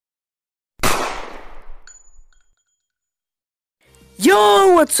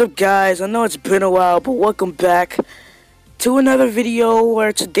Yo, what's up guys? I know it's been a while, but welcome back to another video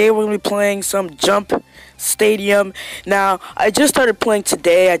where today we're going to be playing some Jump Stadium. Now, I just started playing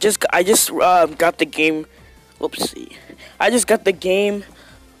today. I just got the game. Whoopsie. I just got the game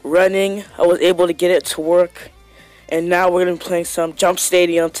running. I was able to get it to work. And now we're going to be playing some Jump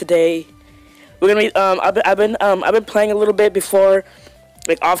Stadium today. We're going to be I've been playing a little bit before,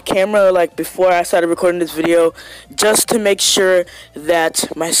 like off camera, like before I started recording this video, just to make sure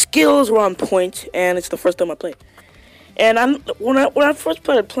that my skills were on point, and it's the first time I play. And when I first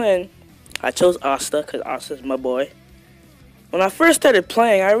started playing, I chose Asta because Asta's my boy. When I first started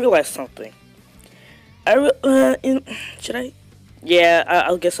playing, I realized something. Should I? Yeah,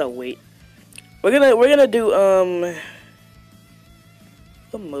 I guess I'll wait. We're gonna do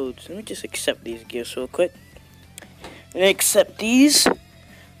what modes? Let me just accept these gifts real quick. And accept these.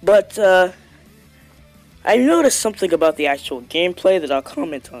 But, I noticed something about the actual gameplay that I'll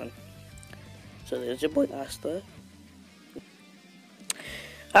comment on. So there's your boy Asta.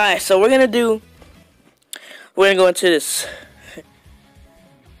 Alright, so we're gonna go into this.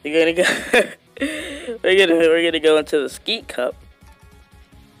 we're gonna go into the skeet cup.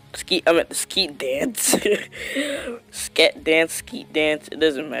 The skeet dance. Skeet dance, it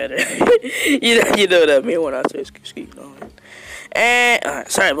doesn't matter. you know what I mean when I say skeet. And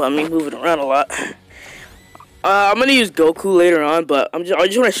alright, sorry about me moving around a lot. I'm gonna use Goku later on, but I just want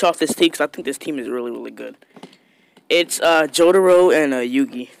to show off this team because I think this team is really good. It's Jotaro and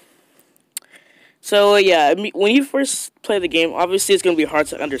Yugi. So yeah, when you first play the game, obviously it's gonna be hard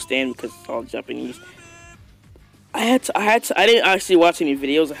to understand because it's all Japanese. I didn't actually watch any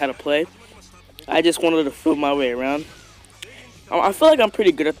videos of how to play. I just wanted to feel my way around. I feel like I'm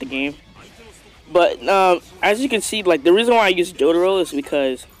pretty good at the game. But as you can see, like the reason why I use Jotaro is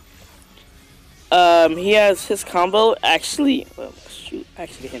because he has his combo actually. Well, shoot,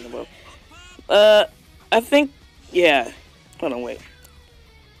 actually hit him up. I think, yeah. Hold on, wait.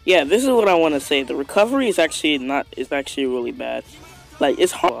 Yeah, this is what I want to say. The recovery is actually really bad. Like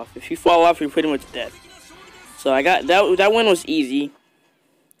it's hard off. If you fall off, you're pretty much dead. So I got that. That one was easy.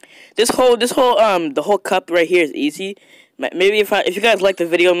 The whole cup right here is easy. Maybe if you guys like the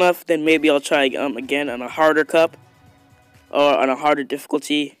video enough, then maybe I'll try again on a harder cup or on a harder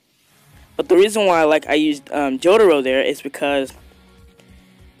difficulty. But the reason why I used Jotaro there is because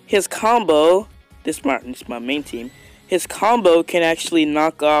his combo, this is my main team. His combo can actually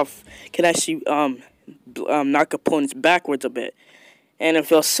knock opponents backwards a bit. And if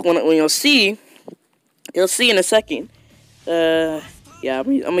you'll see in a second. Yeah,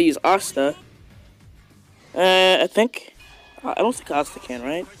 I'm gonna use Asta. I don't think Asta can,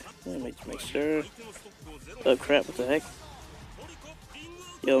 right? Let me make sure. Oh crap, what the heck?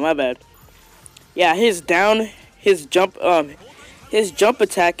 Yo, my bad. Yeah, his jump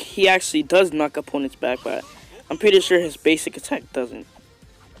attack, he actually does knock opponents back, but I'm pretty sure his basic attack doesn't.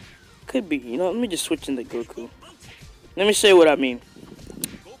 Could be, you know, let me just switch into Goku. Let me show you what I mean.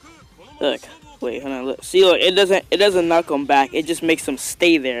 Look, wait, hold on, look. See, look, it doesn't knock them back, it just makes them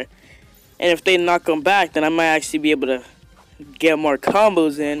stay there. And if they knock them back, then I might actually be able to get more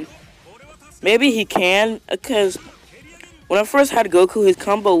combos in. Maybe he can, because when I first had Goku, his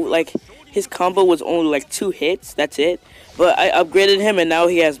combo was only like 2 hits. That's it. But I upgraded him, and now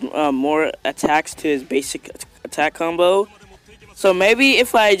he has more attacks to his basic attack combo. So maybe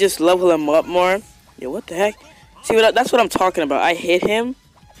if I just level him up more. Yeah, what the heck? See, that's what I'm talking about. I hit him.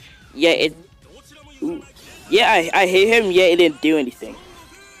 Yeah, I hit him. Yeah, it didn't do anything.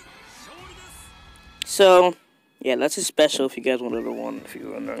 So, yeah, that's a special if you guys want to know one. If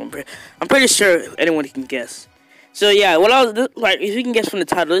you wonder, I'm pretty sure anyone can guess. So yeah, if you can guess from the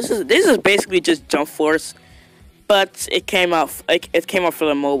title, this is basically just Jump Force, but it came out for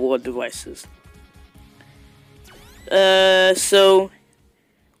the mobile devices. So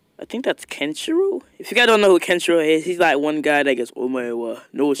I think that's Kenshiro. If you guys don't know who Kenshiro is, he's like one guy that goes "Omae wa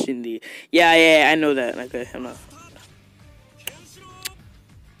no shindi." Yeah, I know that. Okay, I'm not.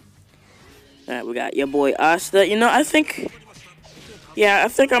 Alright, we got your boy Asta. You know, I think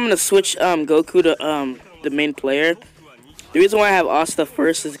I'm gonna switch Goku to the main player. The reason why I have Asta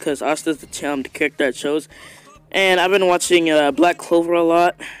first is because Asta's the character I chose, and I've been watching Black Clover a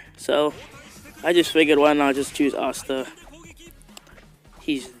lot, so I just figured why not just choose Asta.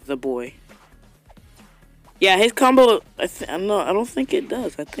 He's the boy. Yeah, his combo. I don't think it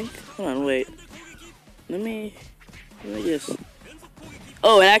does. Hold on, wait. Let me just.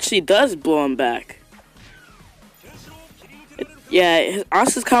 Oh, it actually does blow him back.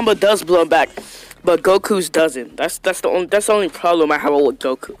 Asta's combo does blow him back, but Goku's doesn't. That's the only problem I have with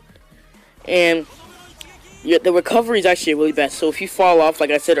Goku. And the recovery is actually really bad. So if you fall off,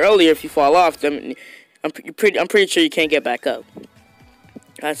 like I said earlier, if you fall off, then I'm pretty sure you can't get back up.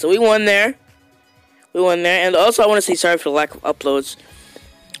 Alright, so we won there. And also I want to say sorry for the lack of uploads.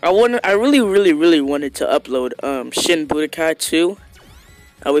 I really wanted to upload Shin Budokai 2.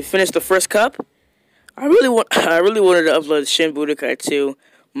 We finished the first cup. I really wanted to upload Shin Budokai 2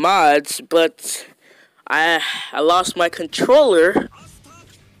 mods, but I lost my controller,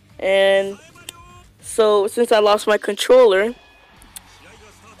 and so since I lost my controller,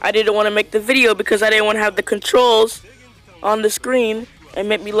 I didn't want to make the video because I didn't want to have the controls on the screen and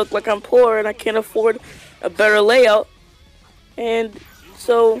make me look like I'm poor and I can't afford a better layout. And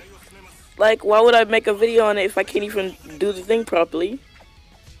so, like, why would I make a video on it if I can't even do the thing properly?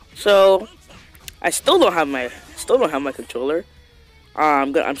 So I still don't have my controller.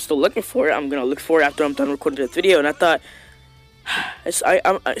 I'm still looking for it. I'm gonna look for it after I'm done recording this video. And I thought,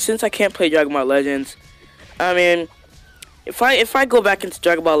 since I can't play Dragon Ball Legends, I mean, if I go back into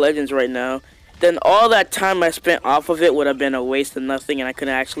Dragon Ball Legends right now, then all that time I spent off of it would have been a waste of nothing, and I could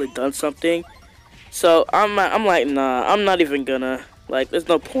have actually done something. So I'm like, nah, I'm not even gonna. Like, there's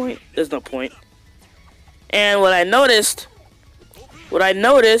no point. And what I noticed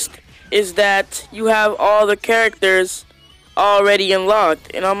is that you have all the characters already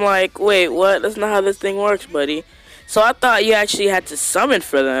unlocked, and I'm like, wait, what? That's not how this thing works, buddy. So I thought you actually had to summon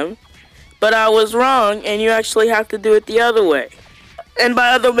for them, but I was wrong, and you actually have to do it the other way. And by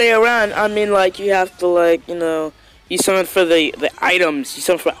other way around, I mean, like, you have to, like, you know, you summon for the items. You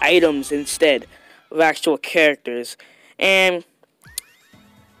summon for items instead of actual characters. And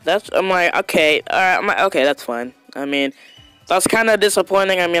I'm like, okay, alright, I'm like, okay, that's fine. I mean, that's kind of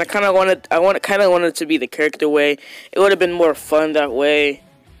disappointing. I mean, I kind of wanted it to be the character way. It would have been more fun that way.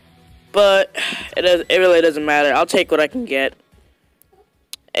 But it really doesn't matter. I'll take what I can get.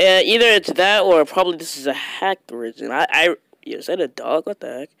 Either it's that or probably this is a hacked version. Is that a dog? What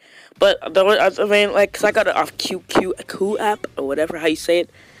the heck? But I mean, like, cause I got it off Q app or whatever how you say it.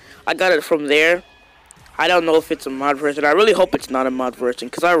 I got it from there. I don't know if it's a mod version. I really hope it's not a mod version,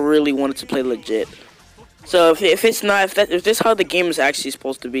 cause I really wanted to play legit. So if it's not, if this is how the game is actually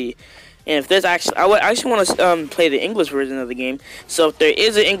supposed to be, and if there's actually, I actually want to play the English version of the game. So if there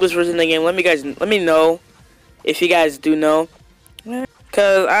is an English version of the game, let me know if you guys do know,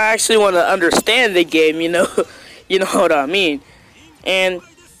 cause I actually want to understand the game. You know, you know what I mean. And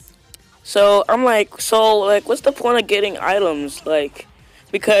so I'm like, what's the point of getting items? Like,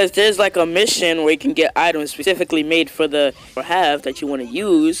 because there's like a mission where you can get items specifically made for have that you want to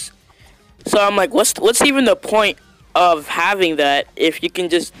use. So I'm like, what's even the point of having that if you can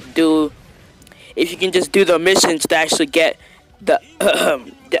just do the missions to actually get the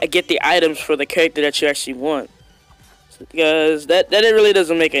items for the character that you actually want? Because that really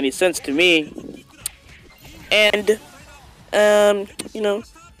doesn't make any sense to me. And you know,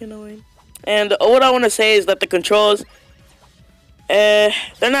 and what I want to say is that the controls, they're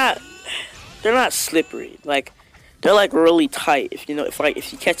not slippery. Like, they're like really tight. If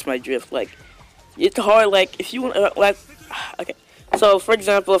you catch my drift, like, it's hard. Like, if you want like, okay. So for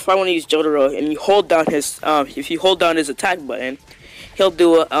example, if I want to use Jotaro and you hold down his if you hold down his attack button, he'll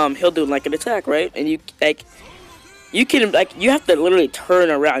do like an attack, right? And you have to literally turn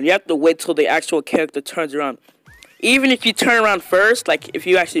around. You have to wait till the actual character turns around. Even if you turn around first, like if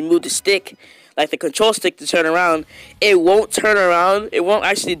you actually move the stick, like the control stick to turn around, it won't turn around. It won't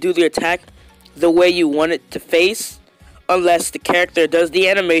actually do the attack the way you want it to face, unless the character does the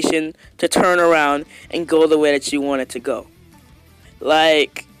animation to turn around and go the way that you want it to go.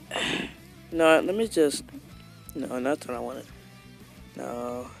 Like, no, let me just, no, that's what I wanted.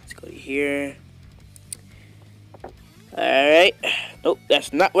 No, let's go to here. Alright. Nope,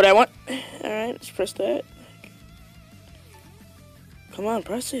 that's not what I want. Alright, let's press that. Come on,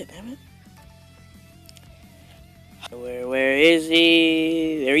 press it, damn it. Where is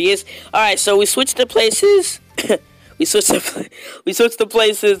he? There he is. Alright, so we switched the places. we switched the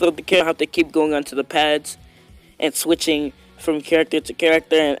places. The character have to keep going onto the pads and switching from character to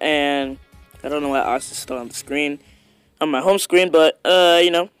character. And I don't know why Oz is still on the screen, on my home screen, but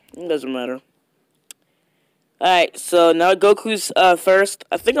you know, it doesn't matter. Alright, so now Goku's first.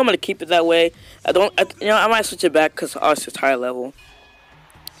 I think I'm gonna keep it that way. I might switch it back because Oz is higher level.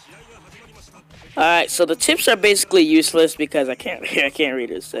 Alright, so the tips are basically useless because I can't read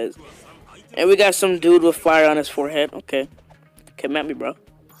what it says. And we got some dude with fire on his forehead. Okay. Come at me, bro.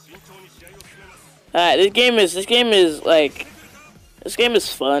 Alright, this game is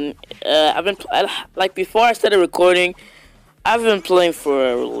fun. Like before I started recording, I've been playing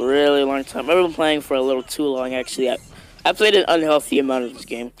for a really long time. I've been playing for a little too long, actually. I played an unhealthy amount of this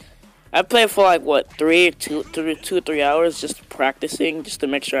game. I played for like what, 2 or 3 hours just practicing, just to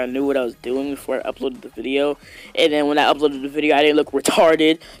make sure I knew what I was doing before I uploaded the video. And then when I uploaded the video, I didn't look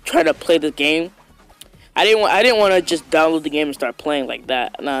retarded trying to play the game. I didn't want to just download the game and start playing like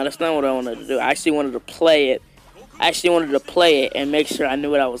that. Nah, that's not what I wanted to do. I actually wanted to play it. And make sure I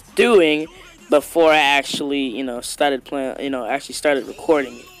knew what I was doing before I actually, started playing. Actually started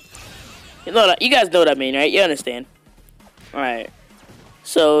recording it. You guys know what I mean, right? You understand? All right.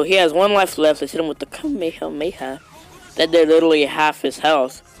 So he has 1 life left. Let's hit him with the Kamehameha. That did literally half his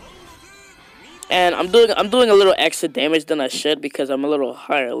health. And I'm doing a little extra damage than I should because I'm a little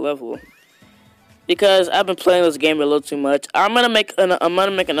higher level. Because I've been playing this game a little too much. I'm gonna make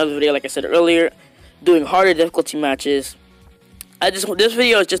another video, like I said earlier, doing harder difficulty matches. This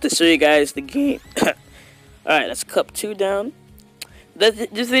video is just to show you guys the game. All right, that's cup 2 down.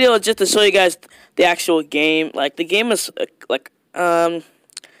 This video is just to show you guys the actual game. Like the game is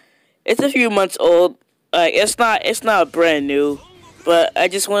it's a few months old. It's not brand new, but I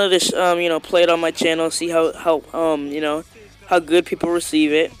just wanted to play it on my channel, see how good people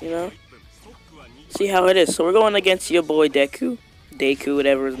receive it, see how it is. So we're going against your boy Deku,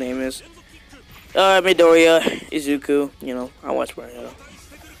 whatever his name is. Midoriya, Izuku, I watch Mario.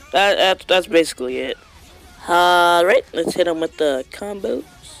 That's basically it. Alright, let's hit him with the combos.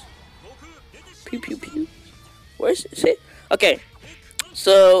 Pew pew pew. Where's it? Okay.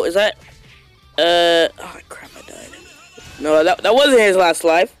 So is that oh crap, I died. No, that wasn't his last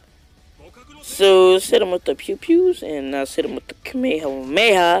life. So let's hit him with the pew pews and let's hit him with the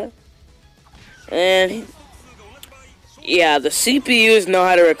Kamehameha. And yeah, the CPUs know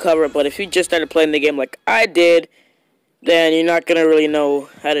how to recover, but if you just started playing the game like I did, then you're not gonna really know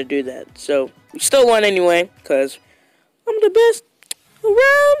how to do that. So we still won anyway, cause I'm the best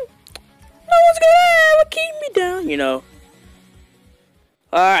around. No one's gonna ever keep me down,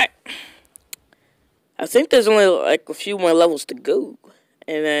 Alright. I think there's only like a few more levels to go.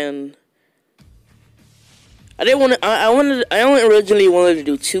 And then I only originally wanted to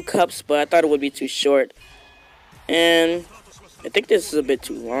do 2 cups, but I thought it would be too short. And I think this is a bit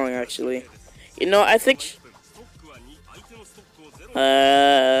too long actually. I think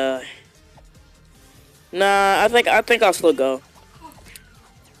nah, I think I'll still go.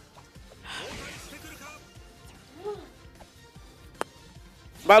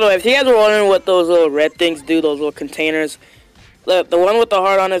 By the way, if you guys were wondering what those little red things do, those little containers, look, the one with the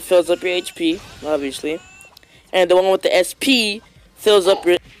heart on it fills up your HP, obviously, and the one with the SP fills up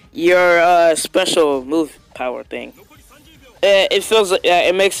your special move power thing.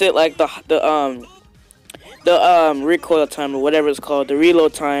 It makes it like the recoil time or whatever it's called, the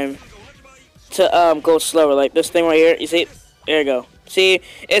reload time, to go slower. Like this thing right here, you see? There you go. See,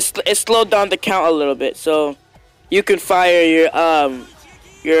 it's slowed down the count a little bit, so you can fire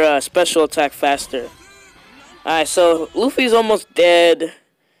your special attack faster. Alright, so Luffy's almost dead.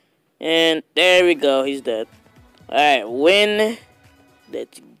 And there we go, he's dead. Alright, win.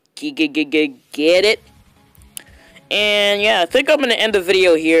 Let's get it. And yeah, I think I'm gonna end the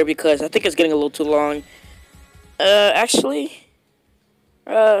video here because I think it's getting a little too long. Actually,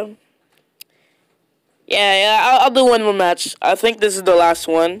 yeah, I'll do one more match. I think this is the last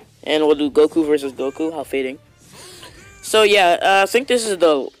one, and we'll do Goku versus Goku. How fitting. So yeah, I think this is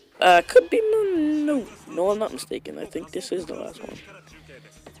the could be no, I'm not mistaken. I think this is the last one.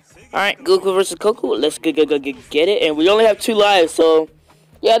 All right, Goku versus Goku. Let's get it, and we only have 2 lives, so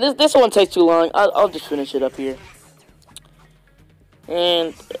yeah, this one takes too long. I'll just finish it up here.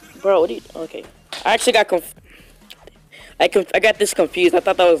 And bro, what do you? Okay, I actually got I got this confused. I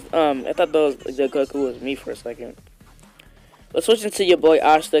thought that was the Goku was me for a second. Let's switch into your boy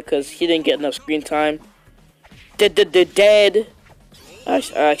Asta because he didn't get enough screen time. Dead.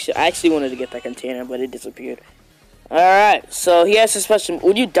 I actually wanted to get that container, but it disappeared. Alright, so he has a special.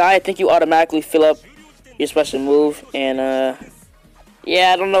 When you die, I think you automatically fill up your special move, and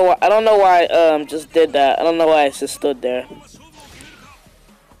yeah, I don't know why I just did that. I don't know why I just stood there.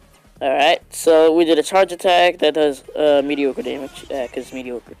 Alright, so we did a charge attack that does mediocre damage, because it's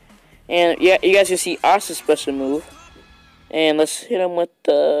mediocre. And yeah, you guys can see Asta's special move. And let's hit him with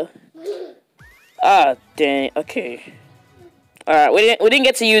the dang, okay. Alright, we didn't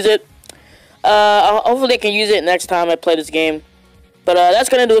get to use it. Hopefully I can use it next time I play this game. But that's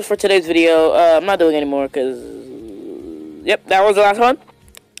gonna do it for today's video. I'm not doing anymore because yep, that was the last one.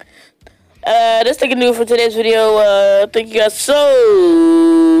 That's gonna do it for today's video. Thank you guys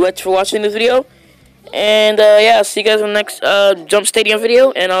so much for watching this video. And yeah, I'll see you guys in the next Jump Stadium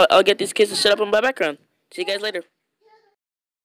video, and I'll get these kids to set up in my background. See you guys later.